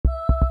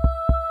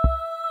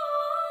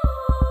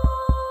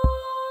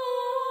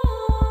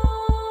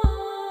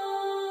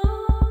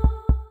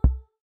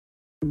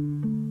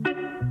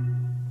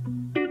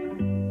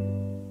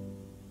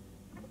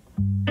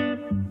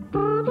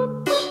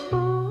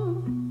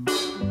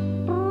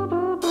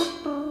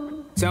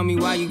Tell me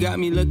why you got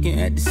me looking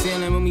at the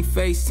ceiling when we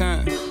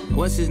FaceTime.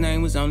 What's his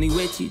name was only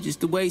with you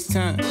just to waste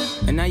time.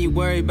 And now you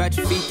worry about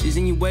your features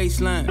and your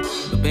waistline.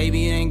 But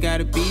baby, it ain't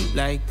gotta be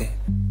like that.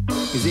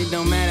 Cause it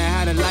don't matter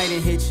how the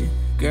lighting hit you.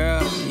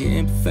 Girl, your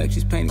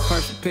imperfections paint a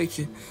perfect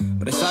picture.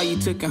 But I saw you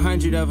took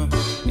 100 of them,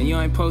 and you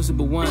ain't posted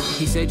but one.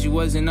 He said you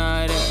wasn't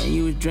all that, and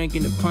you was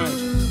drinking the punch.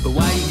 But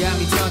why you got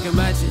me talking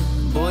about your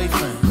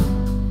boyfriend?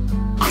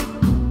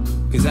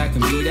 Cause I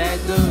can be that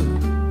good.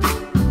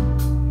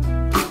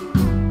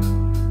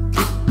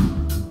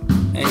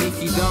 And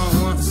if you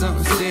don't want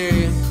something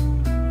serious,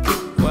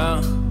 well,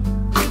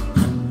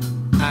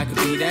 I could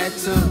be that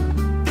too.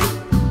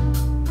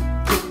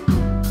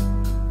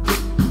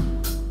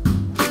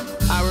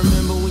 I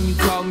remember when you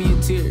called me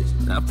in tears,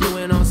 and I flew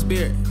in on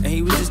Spirit, and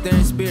he was just there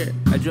in spirit.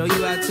 I drove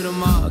you out to the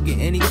mall, get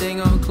anything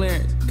on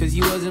clearance, cause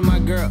you wasn't my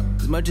girl,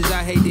 as much as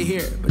I hate to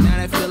hear it. But now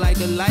that feel like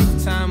a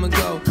lifetime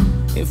ago.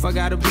 If I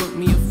gotta book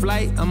me a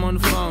flight, I'm on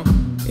the phone.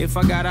 If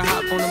I gotta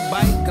hop on a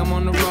bike, I'm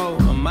on the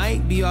road. I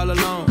might be all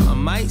alone, I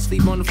might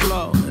sleep on the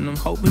floor. And I'm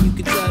hoping you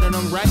can tell that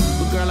I'm right.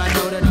 But girl, I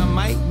know that I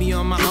might be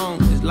on my own.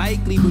 It's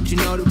likely, but you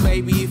know that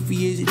baby, if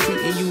he isn't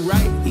treating you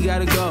right, he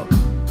gotta go.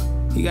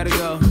 He gotta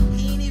go.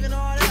 He ain't even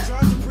all that.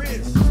 Charge the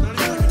Prince. It's not even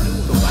like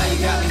that. But why you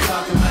got me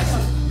talking about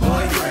your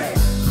boyfriend?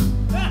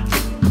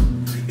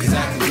 Cause I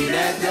can be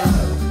that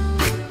dumb.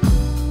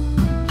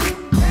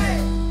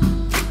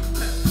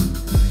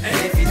 And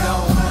if you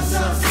don't want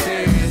something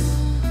serious,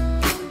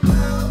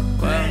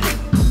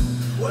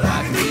 well,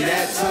 I can be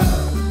that too.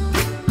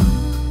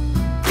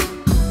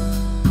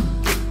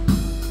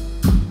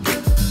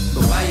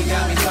 But why you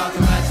got me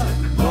talking about your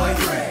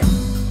boyfriend?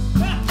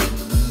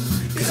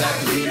 Cause I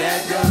can be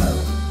that dumb.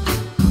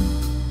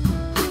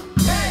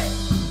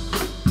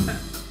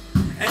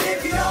 And if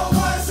you don't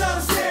want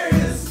something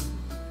serious,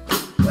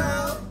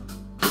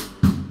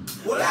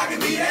 well, I can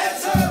be that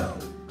too.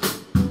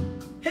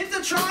 Hit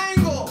the triangle.